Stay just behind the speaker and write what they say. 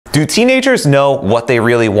Do teenagers know what they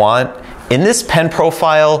really want? In this pen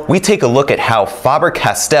profile, we take a look at how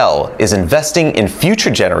Faber-Castell is investing in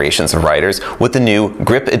future generations of writers with the new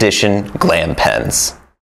Grip Edition Glam pens.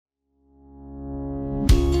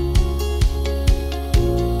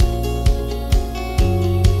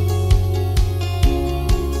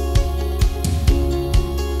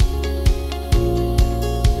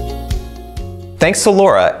 Thanks to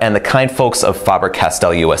Laura and the kind folks of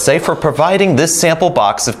Faber-Castell USA for providing this sample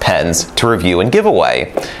box of pens to review and give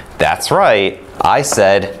away. That's right, I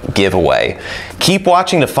said giveaway. Keep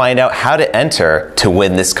watching to find out how to enter to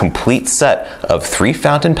win this complete set of 3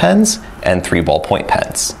 fountain pens and 3 ballpoint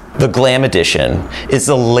pens. The Glam Edition is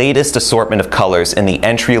the latest assortment of colors in the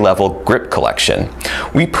entry-level Grip collection.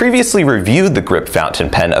 We previously reviewed the Grip fountain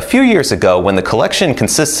pen a few years ago when the collection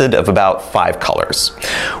consisted of about 5 colors.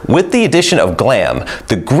 With the addition of Glam,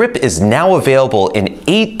 the Grip is now available in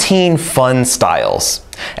 18 fun styles.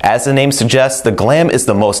 As the name suggests, the Glam is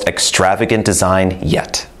the most extravagant design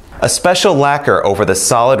yet. A special lacquer over the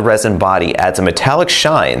solid resin body adds a metallic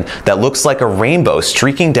shine that looks like a rainbow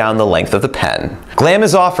streaking down the length of the pen. Glam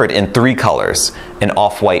is offered in 3 colors, an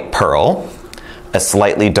off-white pearl, a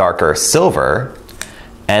slightly darker silver,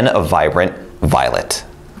 and a vibrant violet.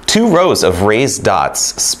 2 rows of raised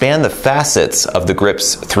dots span the facets of the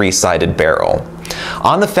Grip's 3-sided barrel.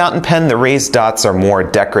 On the fountain pen, the raised dots are more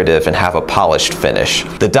decorative and have a polished finish.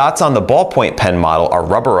 The dots on the ballpoint pen model are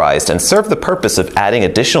rubberized and serve the purpose of adding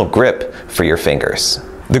additional grip for your fingers.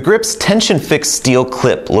 The Grip's tension-fixed steel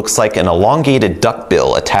clip looks like an elongated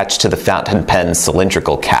duckbill attached to the fountain pen's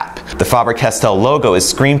cylindrical cap. The Faber-Castell logo is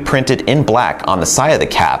screen printed in black on the side of the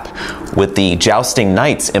cap, with the jousting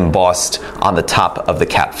knights embossed on the top of the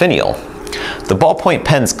cap finial. The ballpoint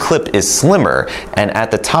pen's clip is slimmer and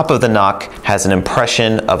at the top of the nock has an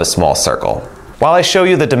impression of a small circle. While I show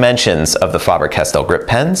you the dimensions of the Faber-Castell Grip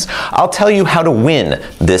pens, I'll tell you how to win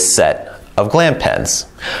this set of Glam pens.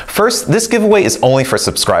 First, this giveaway is only for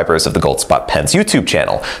subscribers of the Gold Spot Pens YouTube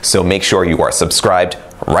channel, so make sure you are subscribed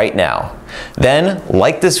right now. Then,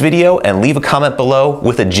 like this video and leave a comment below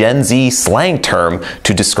with a Gen Z slang term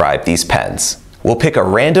to describe these pens. We'll pick a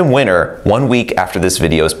random winner 1 week after this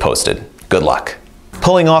video is posted. Good luck.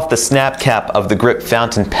 Pulling off the snap cap of the Grip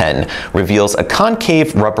fountain pen reveals a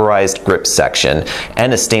concave rubberized grip section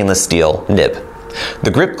and a stainless steel nib.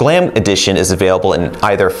 The Grip Glam Edition is available in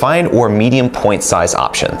either fine or medium point size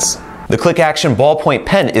options. The Click Action ballpoint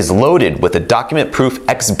pen is loaded with a document-proof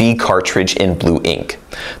XB cartridge in blue ink.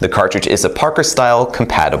 The cartridge is a Parker-style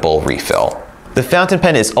compatible refill. The fountain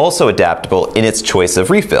pen is also adaptable in its choice of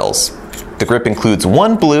refills. The Grip includes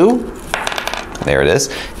 1 blue, there it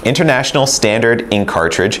is, International Standard ink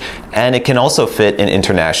cartridge, and it can also fit an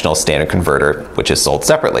International Standard converter, which is sold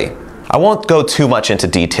separately. I won't go too much into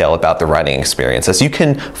detail about the writing experience, as you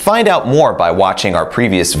can find out more by watching our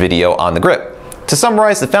previous video on the Grip. To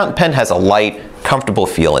summarize, the fountain pen has a light, comfortable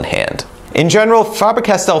feel in hand. In general,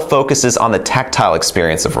 Faber-Castell focuses on the tactile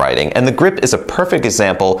experience of writing, and the Grip is a perfect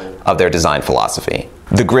example of their design philosophy.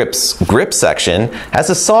 The Grip's grip section has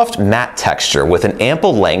a soft matte texture with an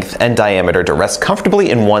ample length and diameter to rest comfortably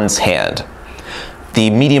in one's hand. The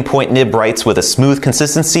medium point nib writes with a smooth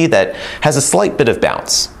consistency that has a slight bit of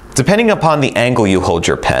bounce. Depending upon the angle you hold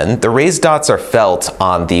your pen, the raised dots are felt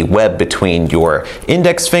on the web between your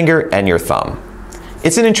index finger and your thumb.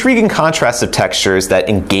 It's an intriguing contrast of textures that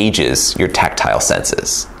engages your tactile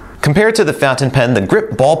senses. Compared to the fountain pen, the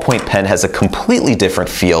Grip ballpoint pen has a completely different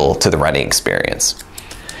feel to the writing experience.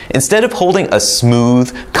 Instead of holding a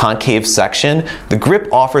smooth, concave section, the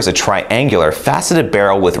Grip offers a triangular, faceted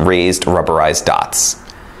barrel with raised, rubberized dots.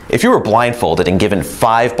 If you were blindfolded and given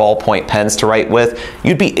 5 ballpoint pens to write with,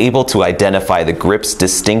 you'd be able to identify the Grip's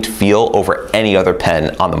distinct feel over any other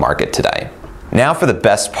pen on the market today. Now for the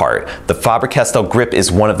best part, the Faber-Castell Grip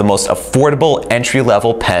is one of the most affordable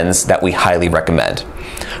entry-level pens that we highly recommend.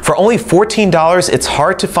 For only $14, it's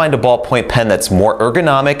hard to find a ballpoint pen that's more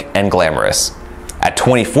ergonomic and glamorous. At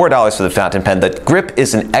 $24 for the fountain pen, the Grip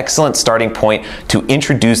is an excellent starting point to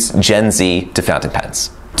introduce Gen Z to fountain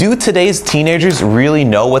pens. Do today's teenagers really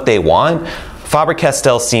know what they want?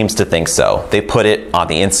 Faber-Castell seems to think so. They put it on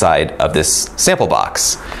the inside of this sample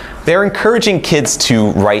box. They're encouraging kids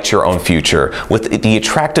to write your own future with the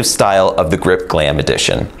attractive style of the Grip Glam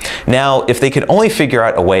Edition. Now, if they could only figure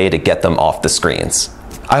out a way to get them off the screens.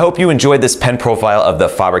 I hope you enjoyed this pen profile of the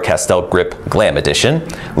Faber-Castell Grip Glam Edition.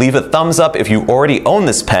 Leave a thumbs up if you already own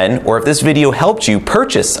this pen or if this video helped you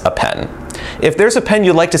purchase a pen. If there's a pen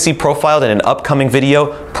you'd like to see profiled in an upcoming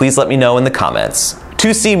video, please let me know in the comments.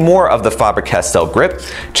 To see more of the Faber-Castell Grip,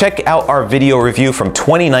 check out our video review from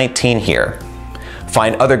 2019 here.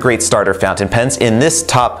 Find other great starter fountain pens in this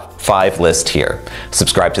top 5 list here.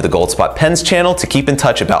 Subscribe to the Goldspot Pens channel to keep in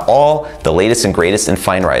touch about all the latest and greatest in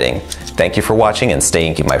fine writing. Thank you for watching and stay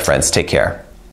inky, my friends. Take care.